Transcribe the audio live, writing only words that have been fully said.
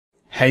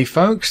Hey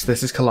folks,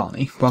 this is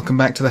Kalani. Welcome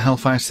back to the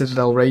Hellfire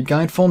Citadel raid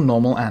guide for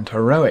normal and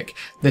heroic.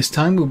 This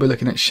time we'll be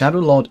looking at Shadow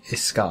Lord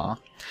ISKAR.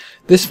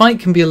 This fight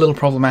can be a little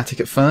problematic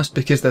at first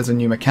because there's a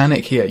new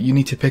mechanic here. You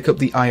need to pick up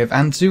the Eye of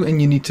Anzu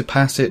and you need to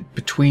pass it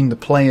between the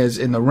players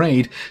in the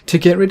raid to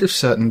get rid of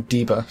certain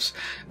debuffs.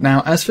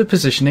 Now, as for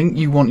positioning,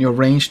 you want your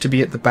range to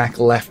be at the back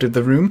left of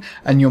the room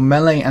and your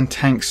melee and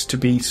tanks to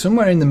be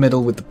somewhere in the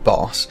middle with the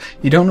boss.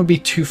 You don't want to be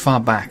too far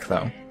back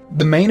though.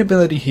 The main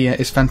ability here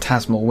is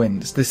Phantasmal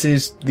Winds. This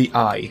is the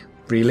Eye,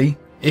 really.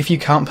 If you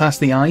can't pass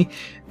the Eye,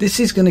 this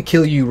is going to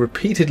kill you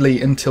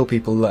repeatedly until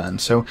people learn,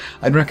 so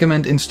I'd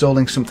recommend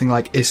installing something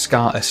like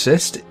ISKAR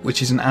Assist,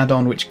 which is an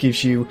add-on which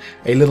gives you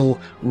a little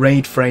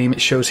raid frame.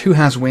 It shows who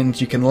has wins,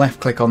 you can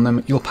left click on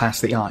them, you'll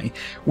pass the Eye.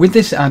 With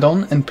this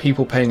add-on and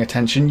people paying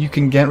attention, you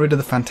can get rid of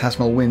the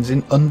Phantasmal Winds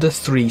in under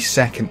 3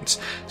 seconds.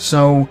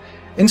 So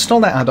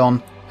install that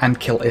add-on and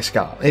kill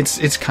ISKAR.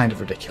 It's kind of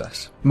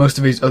ridiculous. Most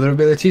of his other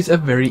abilities are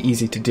very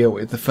easy to deal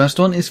with. The first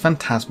one is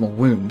Phantasmal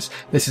Wounds.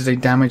 This is a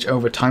damage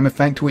over time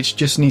effect which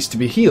just needs to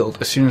be healed.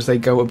 As soon as they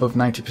go above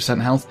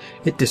 90% health,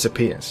 it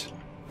disappears.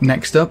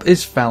 Next up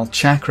is Fel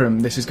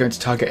Chakram. This is going to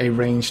target a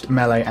ranged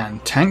melee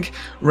and tank.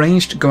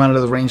 Ranged, go out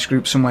of the ranged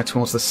group somewhere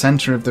towards the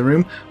center of the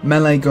room.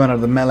 Melee, go out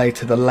of the melee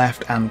to the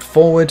left and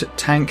forward.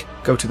 Tank,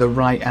 go to the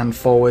right and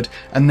forward.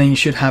 And then you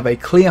should have a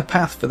clear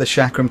path for the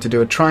Chakram to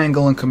do a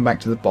triangle and come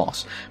back to the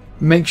boss.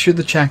 Make sure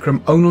the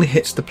Chakram only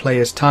hits the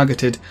players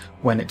targeted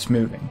when it's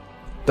moving.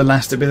 The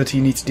last ability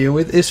you need to deal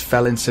with is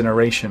Fel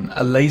Incineration.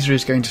 A laser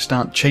is going to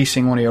start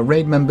chasing one of your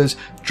raid members,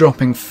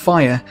 dropping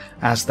fire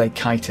as they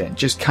kite it.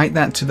 Just kite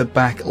that to the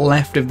back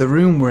left of the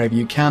room wherever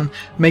you can.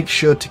 Make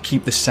sure to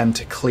keep the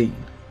center clean.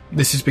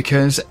 This is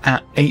because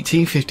at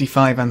 80,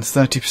 55 and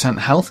 30%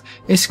 health,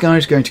 ISKAR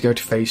is going to go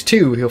to phase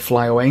 2. He'll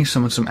fly away,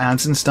 summon some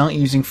adds and start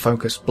using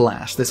Focus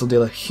Blast. This will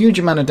deal a huge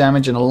amount of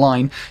damage in a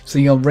line, so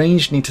your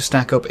range need to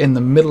stack up in the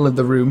middle of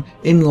the room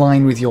in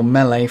line with your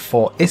melee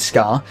for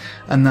ISKAR,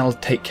 and that'll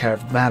take care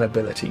of that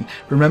ability.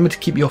 Remember to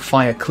keep your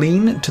fire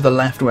clean to the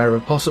left wherever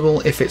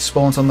possible. If it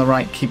spawns on the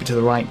right, keep it to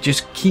the right.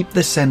 Just keep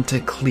the center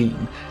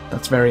clean.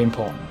 That's very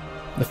important.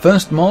 The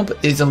first mob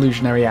is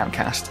Illusionary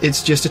Outcast.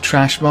 It's just a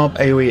trash mob,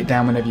 AoE it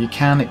down whenever you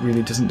can, it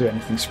really doesn't do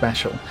anything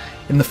special.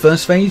 In the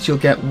first phase you'll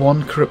get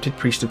one Corrupted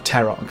Priest of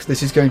Terok.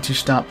 This is going to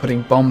start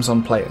putting bombs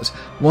on players.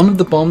 One of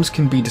the bombs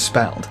can be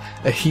dispelled.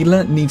 A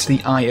healer needs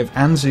the Eye of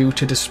Anzu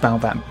to dispel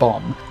that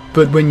bomb.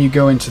 But when you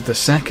go into the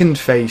second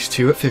phase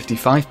 2 at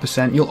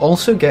 55%, you'll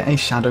also get a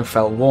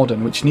Shadowfell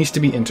Warden, which needs to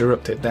be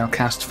interrupted. They'll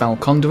cast Fel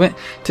Conduit.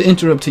 To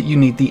interrupt it, you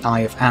need the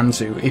Eye of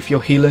Anzu. If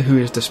your healer who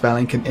is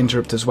dispelling can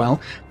interrupt as well,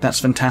 that's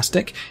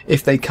fantastic.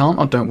 If they can't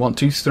or don't want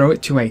to, throw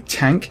it to a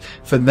tank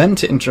for them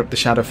to interrupt the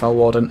Shadowfell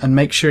Warden and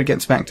make sure it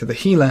gets back to the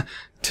healer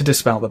to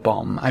dispel the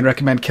bomb. I'd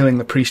recommend killing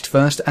the priest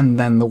first and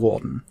then the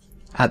warden.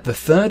 At the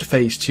third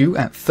phase 2,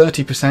 at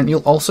 30%,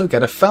 you'll also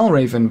get a Fel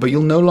Raven, but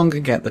you'll no longer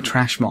get the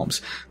trash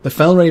mobs. The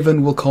Fel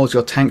Raven will cause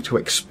your tank to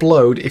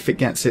explode if it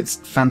gets its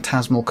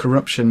phantasmal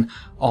corruption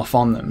off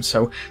on them.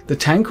 So the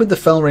tank with the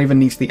Fel Raven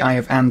needs the Eye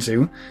of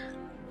Anzu.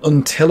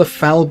 Until a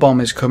Fel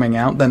Bomb is coming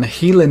out, then a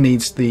healer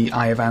needs the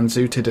Eye of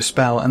Anzu to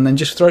dispel, and then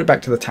just throw it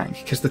back to the tank,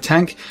 because the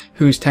tank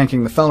who's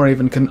tanking the Fel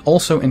Raven can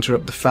also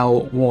interrupt the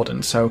Fel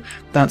Warden, so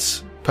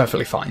that's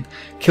perfectly fine.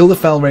 Kill the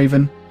Fel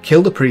Raven,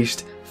 kill the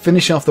priest,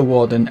 finish off the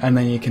warden, and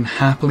then you can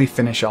happily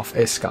finish off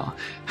ISKAR.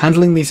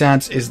 Handling these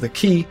adds is the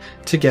key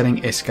to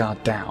getting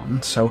ISKAR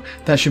down. So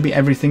that should be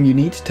everything you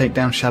need to take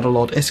down Shadow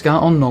Lord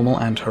ISKAR on normal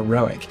and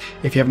heroic.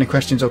 If you have any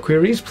questions or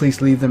queries,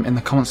 please leave them in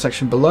the comment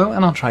section below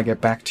and I'll try to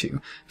get back to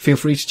you. Feel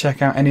free to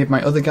check out any of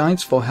my other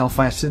guides for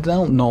Hellfire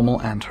Citadel,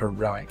 normal and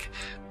heroic.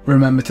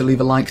 Remember to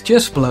leave a like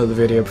just below the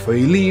video before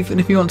you leave,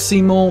 and if you want to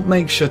see more,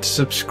 make sure to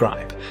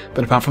subscribe.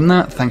 But apart from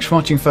that, thanks for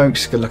watching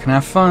folks, good luck and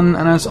have fun,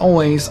 and as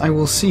always, I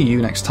will see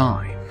you next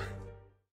time.